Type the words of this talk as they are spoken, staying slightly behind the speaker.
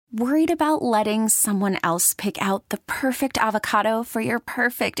Worried about letting someone else pick out the perfect avocado for your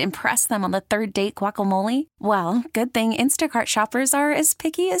perfect impress them on the third date guacamole? Well, good thing Instacart shoppers are as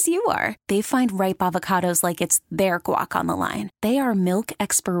picky as you are. They find ripe avocados like it's their guac on the line. They are milk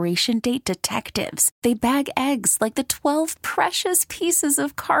expiration date detectives. They bag eggs like the 12 precious pieces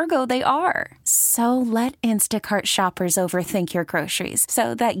of cargo they are. So let Instacart shoppers overthink your groceries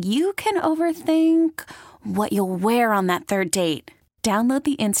so that you can overthink what you'll wear on that third date. Download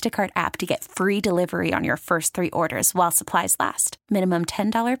the Instacart app to get free delivery on your first 3 orders while supplies last. Minimum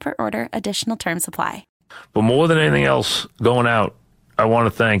 $10 per order. Additional terms apply. But more than anything else going out, I want to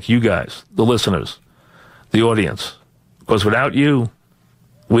thank you guys, the listeners, the audience. Because without you,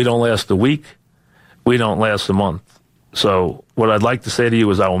 we don't last a week. We don't last a month. So what I'd like to say to you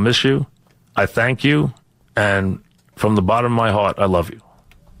is I will miss you. I thank you. And from the bottom of my heart, I love you.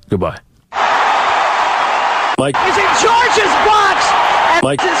 Goodbye. Mike is in George's box, and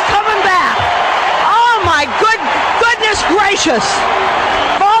Mike is coming back. Oh, my goodness gracious.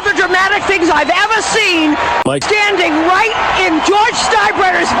 Of all the dramatic things I've ever seen, Mike standing right in George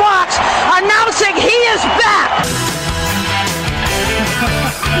Steinbrenner's box, announcing he is back.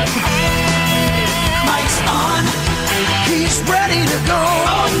 Mike's on. He's ready to go.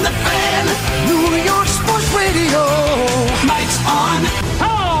 On the Fan, New York Sports Radio. Mike's on.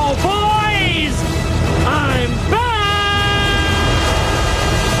 Oh, boys! I'm back!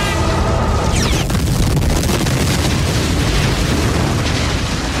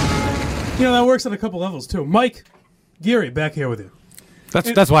 You know, that works on a couple levels, too. Mike Geary, back here with you.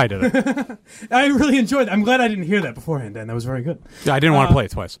 That's why I did it. I really enjoyed it. I'm glad I didn't hear that beforehand, Dan. That was very good. Yeah, I didn't want to play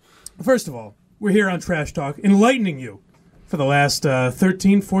it twice. First of all, we're here on Trash Talk, enlightening you for the last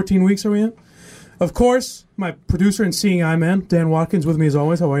 13, 14 weeks, are we in? Of course, my producer and seeing eye man, Dan Watkins, with me as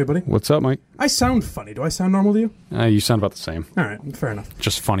always. How are you, buddy? What's up, Mike? I sound funny. Do I sound normal to you? You sound about the same. All right, fair enough.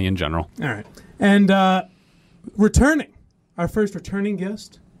 Just funny in general. All right. And returning, our first returning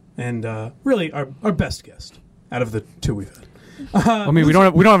guest, and really our best guest out of the 2 we've had. I mean, we don't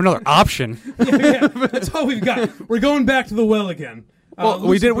have another option. yeah, that's all we've got. We're going back to the well again. Well,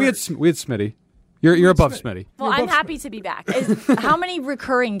 we had Smitty. You're above Smitty. Well, I'm happy to be back. How many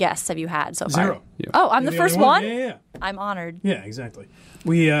recurring guests have you had so far? 0. Yeah. Oh, I'm the first one? Yeah. I'm honored. Yeah, exactly.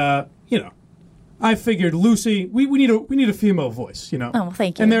 We, I figured Lucy, we need a female voice, Oh, well,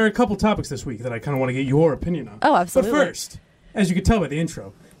 thank you. And there are a couple topics this week that I kind of want to get your opinion on. Oh, absolutely. But first, as you can tell by the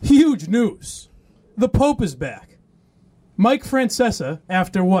intro, huge news. The Pope is back. Mike Francesa,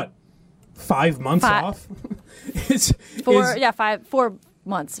 after what, 5 months off? 4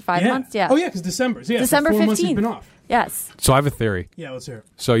 months. 5 months, yeah. Oh, yeah, because December. Yeah, December 15th. 4 months he's been off. Yes. So I have a theory. Yeah, let's hear it.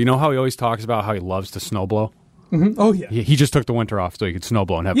 So you know how he always talks about how he loves to snowblow? Mm-hmm. Oh, yeah. He just took the winter off so he could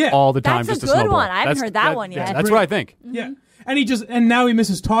snowblow and have all the time That's just to snowblow. That's a good one. I haven't heard that one yet. That's what I think. Mm-hmm. Yeah. And now he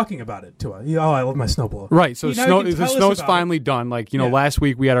misses talking about it to us. I love my snowblower. Right, so the snow's finally done. Like, last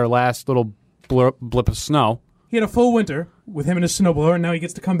week we had our last little blip of snow. He had a full winter with him and his snowblower, and now he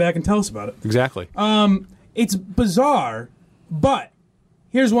gets to come back and tell us about it. Exactly. It's bizarre, but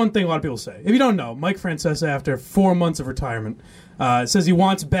here's one thing a lot of people say. If you don't know, Mike Francesa, after 4 months of retirement, says he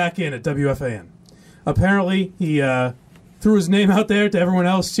wants back in at WFAN. Apparently, he threw his name out there to everyone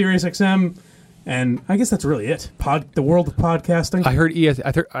else, SiriusXM, and I guess that's really it. The world of podcasting. I heard he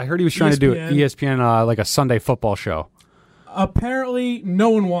was trying to do ESPN like a Sunday football show. Apparently, no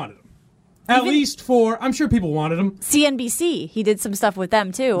one wanted him. At least I'm sure people wanted him. CNBC, he did some stuff with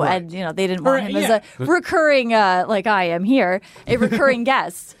them too, right. and they didn't want him as a recurring, like I am here, a recurring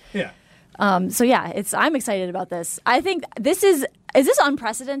guest. Yeah. So yeah, I'm excited about this. I think this is this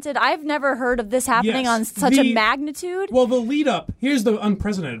unprecedented? I've never heard of this happening on such a magnitude. Well, the lead up, here's the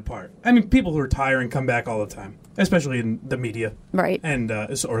unprecedented part. I mean, people who retire and come back all the time, especially in the media, right? And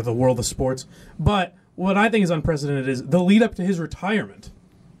or the world of sports. But what I think is unprecedented is the lead up to his retirement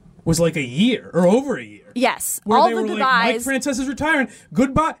was like a year or over a year. Yes, where all they the were goodbyes. Like, Mike Francesa's retiring.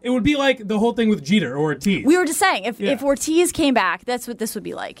 Goodbye. It would be like the whole thing with Jeter or Ortiz. We were just saying, if Ortiz came back, that's what this would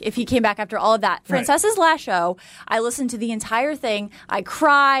be like. If he came back after all of that. Francesa's last show, I listened to the entire thing. I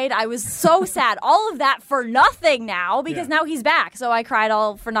cried. I was so sad. All of that for nothing now, because now he's back. So I cried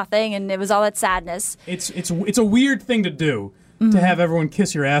all for nothing, and it was all that sadness. It's a weird thing to do, to have everyone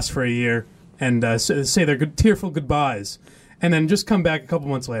kiss your ass for a year and say their tearful goodbyes. And then just come back a couple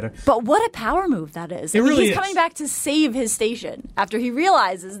months later. But what a power move that is. He's coming back to save his station after he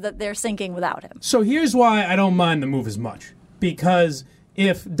realizes that they're sinking without him. So here's why I don't mind the move as much. Because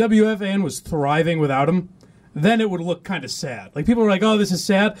if WFAN was thriving without him, then it would look kind of sad. Like, people are like, oh, this is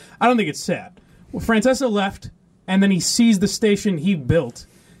sad. I don't think it's sad. Well, Francesa left, and then he seized the station he built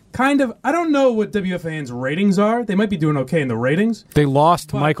kind of. I don't know what WFAN's ratings are. They might be doing okay in the ratings. They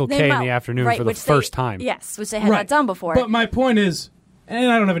lost Michael Kay in the afternoon right, for the first time. Yes, which they had not done before. But my point is,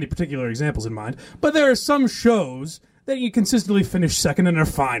 and I don't have any particular examples in mind, but there are some shows that you consistently finish second and are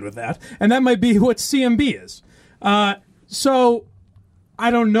fine with that, and that might be what CMB is. So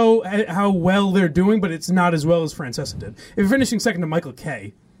I don't know how well they're doing, but it's not as well as Francesa did. If you're finishing second to Michael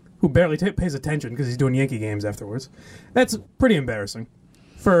Kay, who barely pays attention because he's doing Yankee games afterwards, that's pretty embarrassing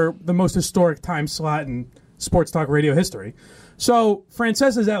for the most historic time slot in sports talk radio history. So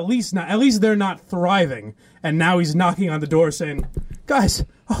Francesa's at least they're not thriving, and now he's knocking on the door saying, "Guys,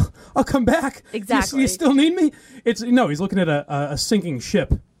 I'll come back. Exactly. You still need me?" He's looking at a sinking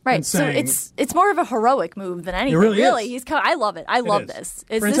ship. Right, saying, so it's more of a heroic move than anything. It really is. I love it. I love this.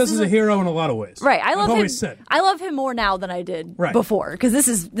 Francesa's a hero in a lot of ways. Right, I love him. Always said. I love him more now than I did before because this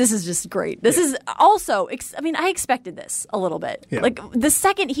is just great. This is also. I expected this a little bit. Yeah. Like the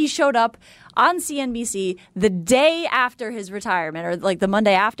second he showed up on CNBC the day after his retirement, or like the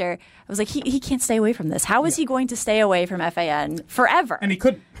Monday after, I was like, he can't stay away from this. How is he going to stay away from FAN forever? And he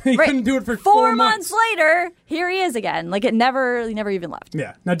couldn't. He couldn't do it for 4 months later. Here he is again. Like he never even left.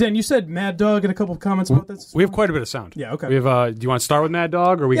 Yeah. Now, Dan, you said Mad Dog and a couple of comments about this. We have quite a bit of sound. Yeah. Okay. We have. Do you want to start with Mad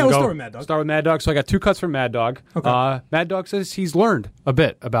Dog, or we can we'll go? Start with Mad Dog. Start with Mad Dog. So I got 2 cuts from Mad Dog. Okay. Mad Dog says he's learned a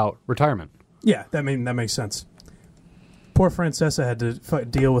bit about retirement. Yeah, that makes sense. Poor Francesa had to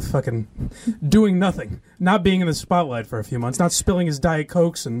deal with fucking doing nothing, not being in the spotlight for a few months, not spilling his Diet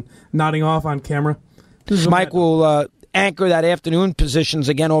Cokes and nodding off on camera. Mike will anchor that afternoon positions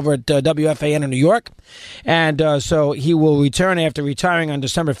again over at WFAN in New York. And so he will return after retiring on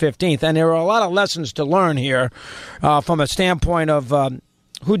December 15th. And there are a lot of lessons to learn here from a standpoint of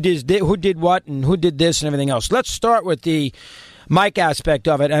who did what and who did this and everything else. Let's start with the Mike aspect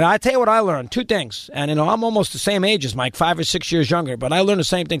of it. And I tell you what I learned. 2 things. And, I'm almost the same age as Mike, 5 or 6 years younger. But I learned the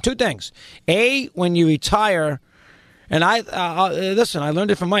same thing. 2 things. A, when you retire, and I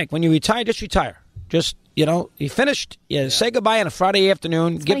learned it from Mike. When you retire, just retire. Just, you finished. Say goodbye on a Friday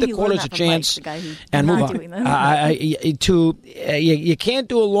afternoon. Give the quarters a chance and move on. You can't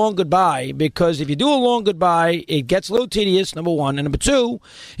do a long goodbye, because if you do a long goodbye, it gets a little tedious, number 1. And number 2,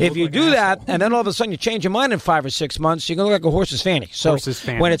 if you do that and then all of a sudden you change your mind in 5 or 6 months, you're going to look like a horse's fanny. So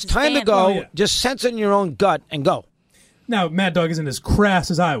when it's time to go, just sense it in your own gut and go. Now, Mad Dog isn't as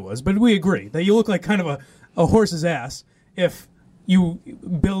crass as I was, but we agree that you look like kind of a horse's ass if you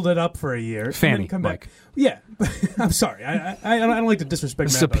build it up for a year Fanny, and then come Mike. back. Yeah, I'm sorry. I don't like to disrespect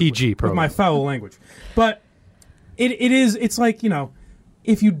this Mad is a PG with program. my foul language. But it's like,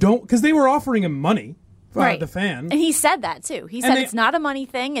 if you don't, because they were offering him money, the fan. And he said that too. He said it's not a money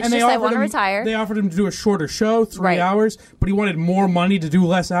thing. It's just I want to retire. They offered him to do a shorter show, 3 hours, but he wanted more money to do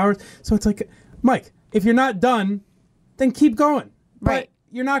less hours. So it's like, Mike, if you're not done, then keep going. Right. But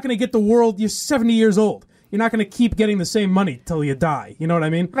you're not going to get the world. You're 70 years old. You're not going to keep getting the same money till you die. You know what I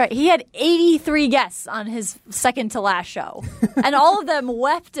mean? Right. He had 83 guests on his second to last show. And all of them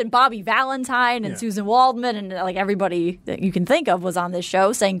wept, and Bobby Valentine and Susan Waldman and like everybody that you can think of was on this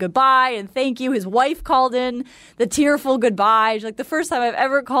show saying goodbye and thank you. His wife called in the tearful goodbye. She's like, the first time I've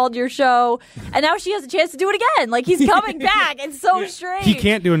ever called your show. And now she has a chance to do it again. Like, he's coming back. It's so strange. He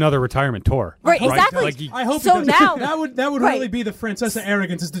can't do another retirement tour. Right, exactly. Like I hope so. Now that would really be the Francesa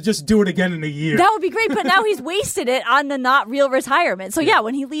arrogance, is to just do it again in a year. That would be great, but now he's wasted it on the not real retirement. So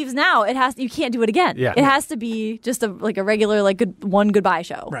when he leaves now, you can't do it again. Yeah. It has to be just a regular goodbye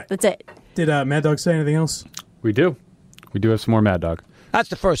show. Right. That's it. Did Mad Dog say anything else? We do have some more Mad Dog. That's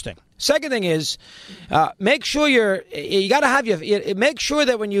the first thing. Second thing is, make sure you got to have make sure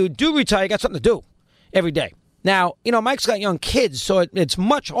that when you do retire, you got something to do every day. Now, Mike's got young kids, so it's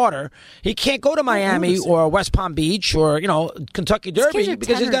much harder. He can't go to Miami or West Palm Beach or, Kentucky Derby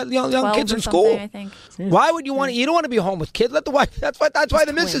because he's got young kids in school. I think. Why would you want to? You don't want to be home with kids. Let the wife. That's why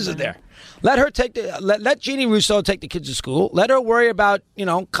the missus is there. Let her let Jeannie Russo take the kids to school. Let her worry about,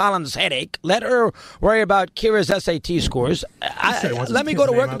 Colin's headache. Let her worry about Kira's SAT scores. Let me go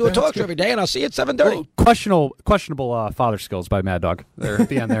to work and do a talk show every day, and I'll see you at 7:30. Well, questionable father skills by Mad Dog there at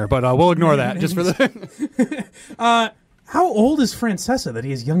the end there, but we'll ignore that just for the. How old is Francesa that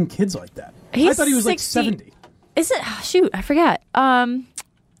he has young kids like that? I thought he was 60, like 70. Is it? Shoot, I forget.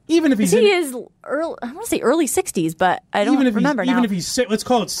 Even if he's early, I want to say early 60s, but I don't remember now. Even if he's, let's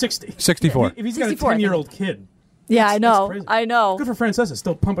call it 60. 64. If he's got a 10-year-old kid. Yeah, I know. Good for Francesa,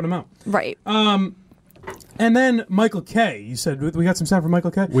 still pumping him out. Right. And then Michael Kay. You said we got some sound for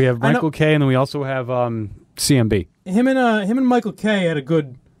Michael Kay? We have Michael Kay, and then we also have CMB. Him and Michael Kay had a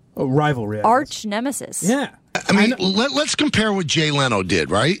good rivalry. Arch nemesis. Yeah. I mean, let's compare what Jay Leno did,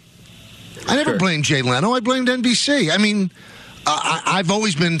 right? I never blamed Jay Leno. I blamed NBC. I mean, I've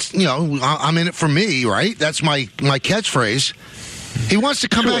always been, I'm in it for me, right? That's my catchphrase. He wants to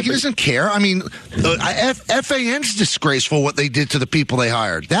come back. He doesn't care. I mean, FAN's disgraceful what they did to the people they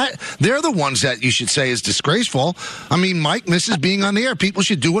hired. They're the ones that you should say is disgraceful. I mean, Mike misses being on the air. People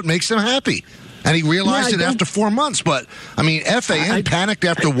should do what makes them happy. And he realized it after 4 months. But, I mean, FAN panicked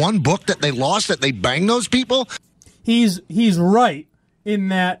after one book that they lost, that they banged those people. He's right in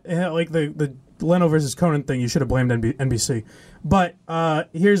that, like the Leno versus Conan thing, you should have blamed NBC. But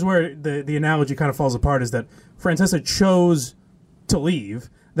here's where the analogy kind of falls apart, is that Francesa chose to leave.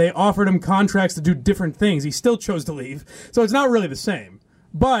 They offered him contracts to do different things. He still chose to leave. So it's not really the same.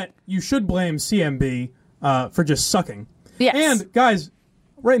 But you should blame CMB for just sucking. Yes. And, guys,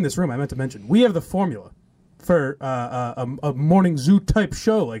 right in this room, I meant to mention, we have the formula for a morning zoo-type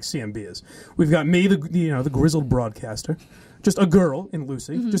show like CMB is. We've got me, the grizzled broadcaster, just a girl in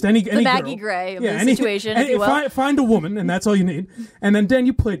Lucy, just any the Maggie girl. Gray of the situation, if you will. Find a woman, and that's all you need. And then, Dan,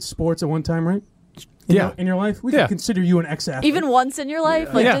 you played sports at one time, right? In your life? We can consider you an ex-athlete. Even once in your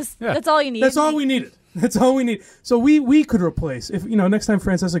life? That's all you need. That's all we needed. That's all we need. So we could replace, if next time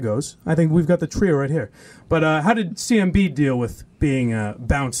Francesa goes, I think we've got the trio right here. But how did CMB deal with being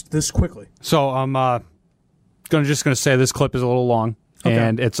bounced this quickly? So I'm just going to say this clip is a little long. Okay.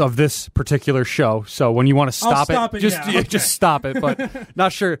 And it's of this particular show. So when you want to stop it, just stop it. But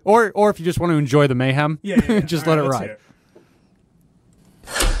not sure. Or if you just want to enjoy the mayhem, just let it ride.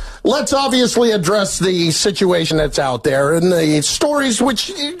 Let's obviously address the situation that's out there and the stories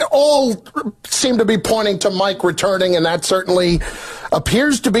which all seem to be pointing to Mike returning, and that certainly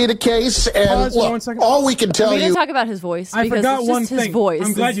appears to be the case. And look, all we can tell you... We didn't talk about his voice. I forgot one his thing. Voice.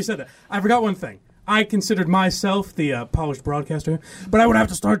 I'm glad you said that. I forgot one thing. I considered myself the polished broadcaster, but I would have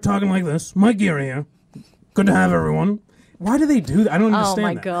to start talking like this. Mike Geary here. Good to have everyone. Why do they do that? I don't understand.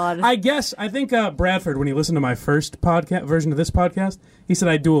 Oh my God! I think Bradford, when he listened to my first podcast version of this podcast, he said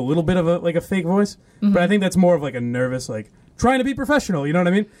I do a little bit of a fake voice, but I think that's more of like a nervous, like trying to be professional. You know what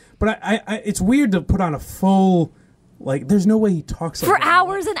I mean? But I it's weird to put on a full. Like, there's no way he talks for like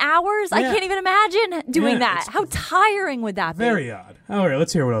hours and hours. Yeah. I can't even imagine doing that. How tiring would that be? Very odd. All right,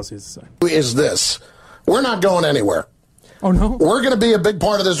 let's hear what else he has to say. Is this? We're not going anywhere. Oh no? We're going to be a big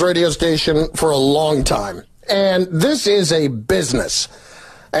part of this radio station for a long time. And this is a business.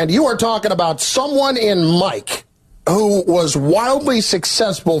 And you are talking about someone in Mike who was wildly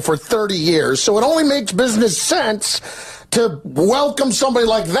successful for 30 years. So it only makes business sense to welcome somebody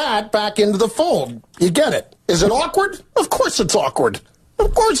like that back into the fold. You get it? Is it awkward? Of course it's awkward.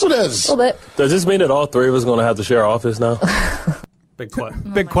 Of course it is. A little bit. Does this mean that all three of us are going to have to share office now?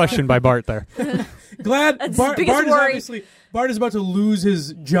 Big question by Bart there. Glad Bart is about to lose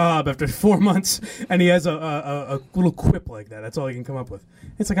his job after 4 months, and he has a little quip like that. That's all he can come up with.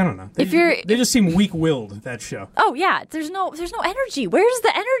 It's like, I don't know. They just seem weak-willed, that show. Oh yeah, there's no energy. Where's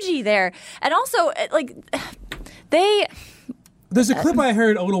the energy there? And also, like, there's a clip I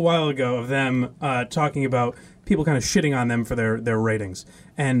heard a little while ago of them talking about people kind of shitting on them for their ratings.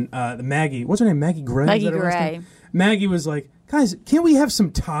 And Maggie, what's her name? Maggie Gray? Maggie Gray. Maggie was like, guys, can't we have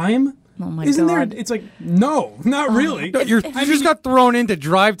some time? Oh my Isn't God. there? It's like, no, not really. No, you just got thrown into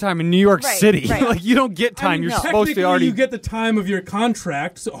drive time in New York City. Right. Like, you don't get time. You're supposed to already. You get the time of your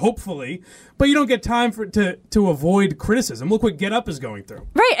contract, so hopefully, but you don't get time to avoid criticism. Look what Get Up is going through.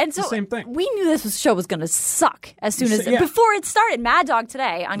 Right, and so the same thing. We knew this show was going to suck as soon as before it started. Mad Dog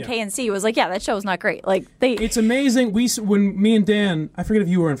today on KNC was like, yeah, that show was not great. Like it's amazing. When me and Dan, I forget if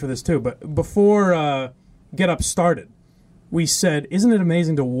you were in for this too, but before Get Up started, we said, isn't it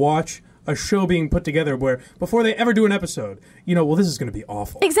amazing to watch a show being put together where before they ever do an episode, this is going to be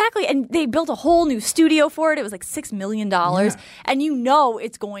awful. Exactly, and they built a whole new studio for it. It was like $6 million, and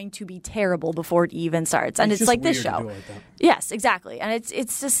it's going to be terrible before it even starts. And it's like this show. Like yes, exactly. And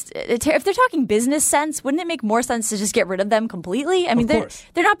it's just if they're talking business sense, wouldn't it make more sense to just get rid of them completely? I mean, they're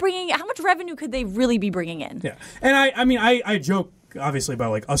not bringing. How much revenue could they really be bringing in? Yeah, and I joke obviously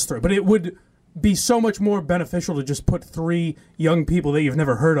about like us three, but it would be so much more beneficial to just put 3 young people that you've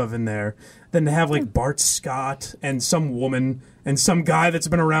never heard of in there than to have like Bart Scott and some woman and some guy that's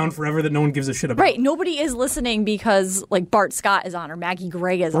been around forever that no one gives a shit about. Right. Nobody is listening because like Bart Scott is on or Maggie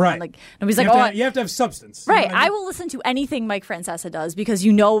Gray is on. Like nobody's like, you have to have substance. Right. I will listen to anything Mike Francesa does because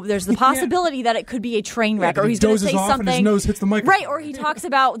there's the possibility that it could be a train wreck or he's going to say something. And his nose hits the microphone. Right. Or he talks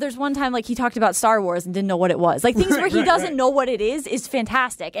about. There's one time like he talked about Star Wars and didn't know what it was. Like things where he doesn't know what it is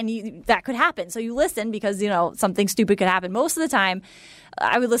fantastic, and that could happen. So you listen because something stupid could happen. Most of the time,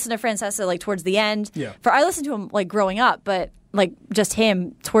 I would listen to Francesa like towards the end. Yeah. I listened to him like growing up, but like just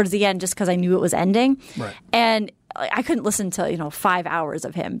him towards the end just because I knew it was ending. Right. And I couldn't listen to 5 hours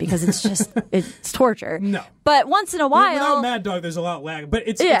of him because it's just it's torture. No, but once in a while, without Mad Dog, there's a lot lag. But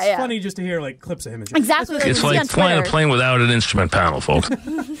it's funny just to hear like clips of him. Exactly, it's like flying a plane without an instrument panel, folks.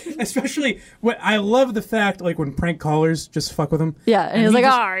 Especially when I love the fact like when prank callers just fuck with him. Yeah, and he's like,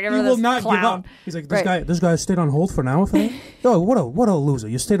 "Oh, he will not give up." He's like, "This guy stayed on hold for an hour for that? Oh, what a loser!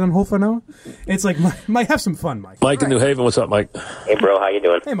 You stayed on hold for an hour." It's like, Mike, have some fun, Mike. Mike in New Haven, what's up, Mike? Hey, bro, how you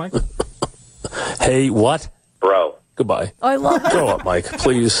doing? Hey, Mike. Hey, what? Bro. Goodbye. Oh, I love it. Grow up, Mike,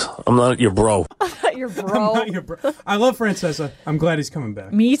 please. I'm not your bro. Your bro. I'm not your bro. I love Francesa. I'm glad he's coming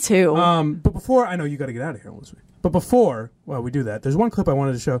back. Me too. But before, I know you got to get out of here, Elizabeth. But before, we do that. There's one clip I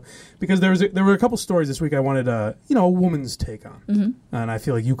wanted to show because there were a couple stories this week I wanted a woman's take on, and I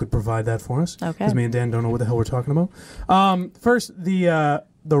feel like you could provide that for us. Okay. Because me and Dan don't know what the hell we're talking about. First, the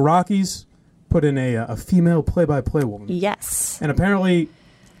Rockies put in a female play-by-play woman. Yes. And apparently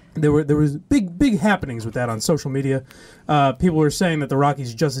there was big happenings with that on social media. People were saying that the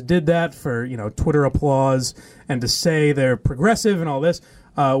Rockies just did that for Twitter applause and to say they're progressive and all this.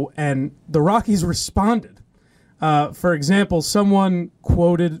 And the Rockies responded. For example, someone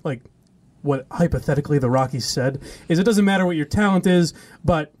quoted like what hypothetically the Rockies said is it doesn't matter what your talent is,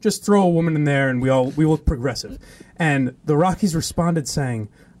 but just throw a woman in there and we look progressive. And the Rockies responded saying,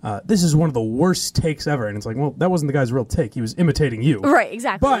 this is one of the worst takes ever. And it's like, well, that wasn't the guy's real take. He was imitating you. Right,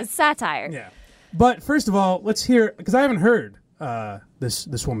 exactly. But, it's satire. Yeah. But first of all, let's hear, because I haven't heard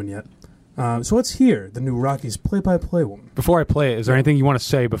this woman yet. So let's hear the new Rockies play-by-play woman. Before I play it, is there anything you want to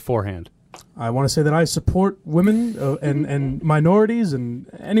say beforehand? I want to say that I support women and minorities and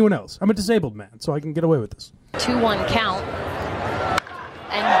anyone else. I'm a disabled man, so I can get away with this. 2-1 count.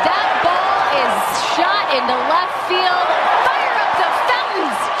 And that ball is shot into left field.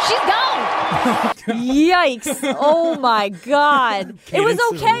 She's gone. Yikes. Oh, my God. It was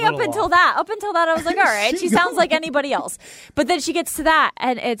okay up until that. Up until that, I was like, all right, she sounds like anybody else. But then she gets to that,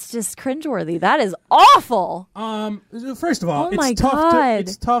 and it's just cringeworthy. That is awful. First of all,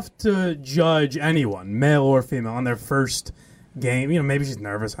 it's tough to judge anyone, male or female, on their first game. Maybe she's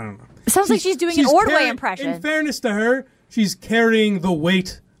nervous. I don't know. It sounds like she's doing an Ordway impression. In fairness to her, she's carrying the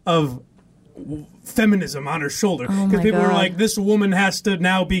weight of feminism on her shoulder because people are like, this woman has to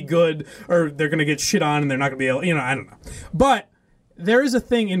now be good or they're going to get shit on and they're not going to be able, I don't know. But there is a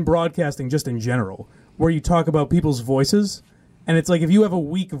thing in broadcasting just in general where you talk about people's voices and it's like if you have a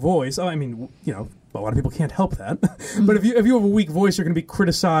weak voice, a lot of people can't help that. But if you have a weak voice, you're going to be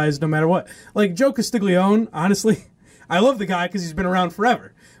criticized no matter what. Like Joe Castiglione, honestly, I love the guy because he's been around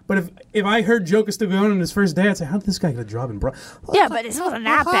forever. But if I heard Joe Castiglione on his first day, I'd say, how did this guy get a job in Yeah, but it wasn't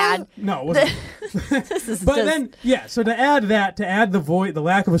that bad. No, it wasn't. Then, so to add the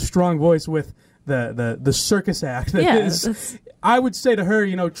lack of a strong voice with the circus act that is, I would say to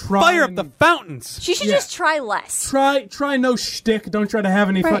her, try fire up the fountains. She should just try less. Try no shtick. Don't try to have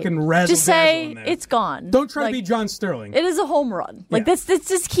any fucking razzle just say in there. it's gone. Don't try to be John Sterling. It is a home run. Like let's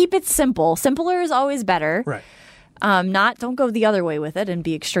just keep it simple. Simpler is always better. Right. Don't go the other way with it and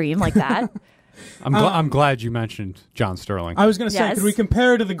be extreme like that. I'm glad you mentioned John Sterling. I was going to say, could we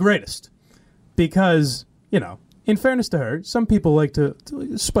compare her to the greatest? Because, in fairness to her, some people like to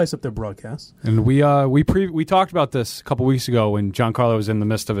spice up their broadcasts. And we talked about this a couple weeks ago when Giancarlo was in the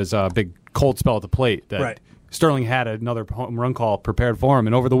midst of his big cold spell at the plate. That Sterling had another home run call prepared for him.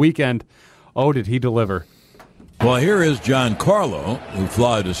 And over the weekend, did he deliver. Well, here is Giancarlo, who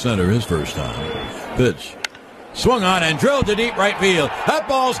fly to center his first time. Pitch. Swung on and drilled to deep right field. That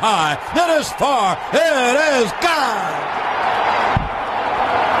ball's high. That is far. It is gone.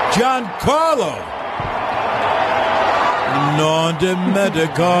 Giancarlo. Non de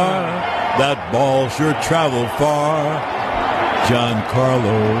Medicar. That ball sure traveled far.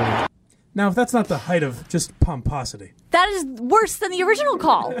 Giancarlo. Now, if that's not the height of just pomposity. That is worse than the original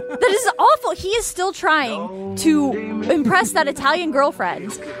call. That is awful. He is still trying to impress that Italian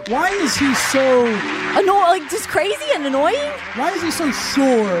girlfriend. Why is he so... just crazy and annoying? Why is he so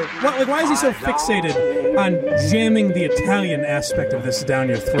sure? Why is he so fixated on jamming the Italian aspect of this down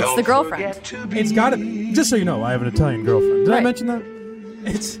your throat? It's the girlfriend. It's got to... Just so you know, I have an Italian girlfriend. Did I mention that?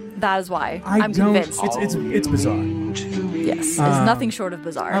 That is why. I'm convinced. It's bizarre. Yes, it's nothing short of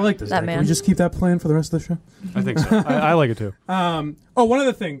bizarre. I like this. That man. Can we just keep that playing for the rest of the show? I think so. I like it too. One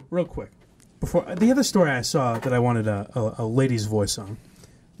other thing, real quick. Before the other story I saw that I wanted a lady's voice on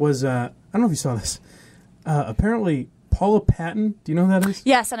was I don't know if you saw this. Apparently, Paula Patton. Do you know who that is?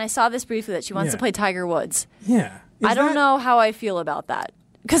 Yes, and I saw this briefly that she wants to play Tiger Woods. Yeah, I don't know how I feel about that.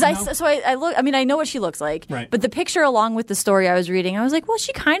 Because I look. I mean, I know what she looks like. Right. But the picture along with the story I was reading, I was like, well,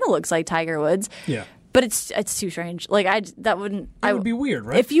 she kind of looks like Tiger Woods. Yeah. But it's too strange. Like that would be weird,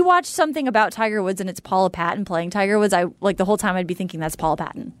 right? If you watch something about Tiger Woods and it's Paula Patton playing Tiger Woods, the whole time I'd be thinking that's Paula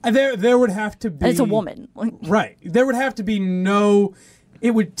Patton. There would have to be. And it's a woman, right? There would have to be no.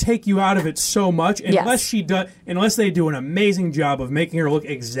 It would take you out of it so much unless they do an amazing job of making her look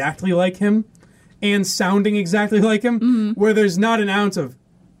exactly like him and sounding exactly like him, where there's not an ounce of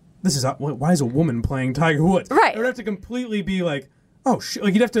why is a woman playing Tiger Woods? Right. It would have to completely be like. Oh shit!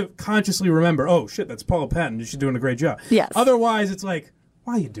 Like you'd have to consciously remember. Oh shit! That's Paula Patton. She's doing a great job. Yes. Otherwise, it's like,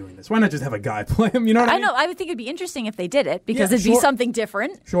 why are you doing this? Why not just have a guy play him? You know what I mean? know. I would think it'd be interesting if they did it because it'd be something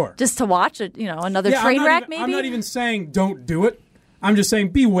different. Sure. Just to watch it, another train wreck. Maybe. I'm not even saying don't do it. I'm just saying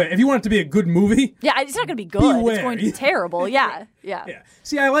beware. If you want it to be a good movie, yeah, it's not going to be good. Beware. It's going to be terrible. Yeah.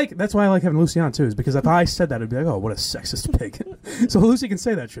 See, that's why I like having Lucy on too, is because if I said that, it'd be like, oh, what a sexist pig. So Lucy can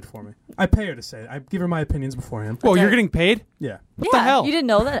say that shit for me. I pay her to say it. I give her my opinions beforehand. Oh, you're getting paid? Yeah. What the hell? You didn't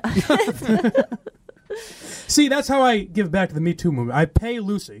know that? See, that's how I give back to the Me Too movement. I pay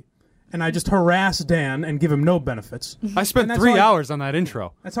Lucy, and I just harass Dan and give him no benefits. I spent 3 hours on that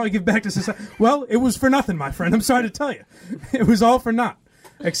intro. That's how I give back to society. Well, it was for nothing, my friend. I'm sorry to tell you. It was all for naught.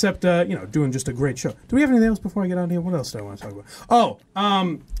 Except, doing just a great show. Do we have anything else before I get out of here? What else do I want to talk about?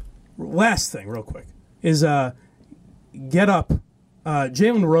 Oh, last thing, real quick, is Get Up.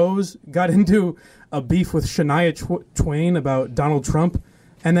 Jalen Rose got into a beef with Shania Twain about Donald Trump,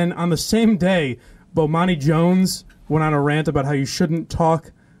 and then on the same day, Bomani Jones went on a rant about how you shouldn't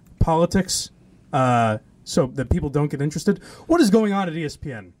talk politics so that people don't get interested. What is going on at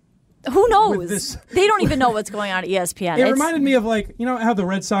ESPN? Who knows? They don't even know what's going on at ESPN. It reminded me of how the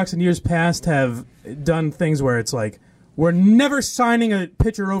Red Sox in years past have done things where it's like, we're never signing a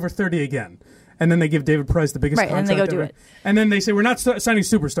pitcher over 30 again. And then they give David Price the biggest contract and they go do ever. it. And then they say, we're not signing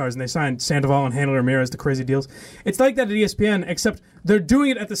superstars. And they sign Sandoval and Hanley Ramirez to crazy deals. It's like that at ESPN, except they're doing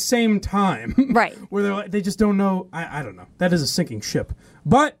it at the same time. Right. Where they just don't know. I don't know. That is a sinking ship.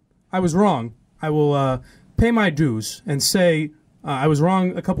 But I was wrong. I will pay my dues and say... I was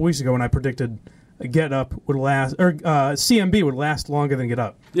wrong a couple weeks ago when I predicted Get Up would last, or CMB would last longer than Get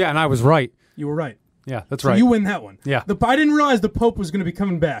Up. Yeah, and I was right. You were right. Yeah, that's so right. You win that one. Yeah. I didn't realize the Pope was going to be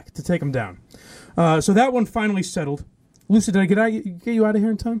coming back to take him down. So that one finally settled. Lucy, did I get you out of here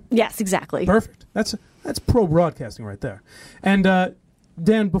in time? Yes, exactly. Perfect. That's pro broadcasting right there. And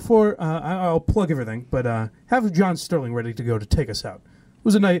Dan, before I'll plug everything, but have John Sterling ready to go to take us out. It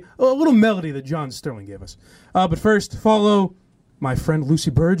was a little melody that John Sterling gave us. But first, follow my friend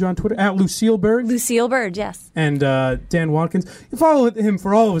Lucy Burge on Twitter, at Lucille Burge. Lucille Burge, yes. And Dan Watkins. You follow him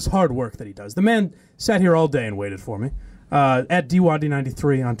for all of his hard work that he does. The man sat here all day and waited for me. At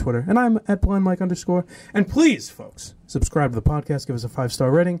DWAD93 on Twitter. And I'm at BlindMike_. And please, folks, subscribe to the podcast, give us a 5-star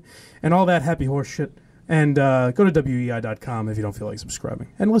rating, and all that happy horse shit. And go to WEI.com if you don't feel like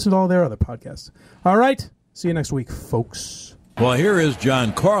subscribing. And listen to all their other podcasts. All right? See you next week, folks. Well, here is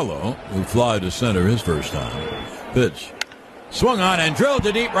Giancarlo, who fly to center his first time. Pitch. Swung on and drilled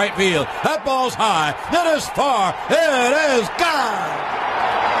to deep right field. That ball's high. That is far. It is gone.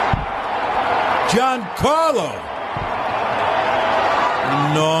 Giancarlo.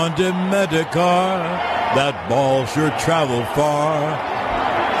 Non de Medicar. That ball sure traveled far.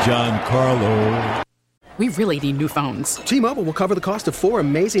 Giancarlo. We really need new phones. T-Mobile will cover the cost of 4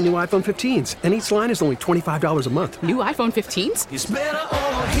 amazing new iPhone 15s, and each line is only $25 a month. New iPhone 15s? It's better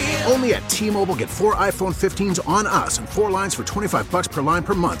over here. Only at T-Mobile, get 4 iPhone 15s on us and 4 lines for $25 per line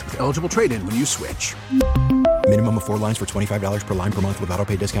per month with eligible trade-in when you switch. Minimum of 4 lines for $25 per line per month with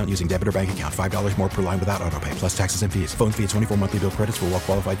autopay discount using debit or bank account. $5 more per line without autopay, plus taxes and fees. Phone fee at 24 monthly bill credits for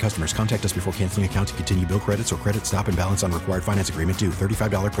well-qualified customers. Contact us before canceling account to continue bill credits or credit stop and balance on required finance agreement due.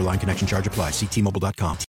 $35 per line connection charge applies. See T-Mobile.com.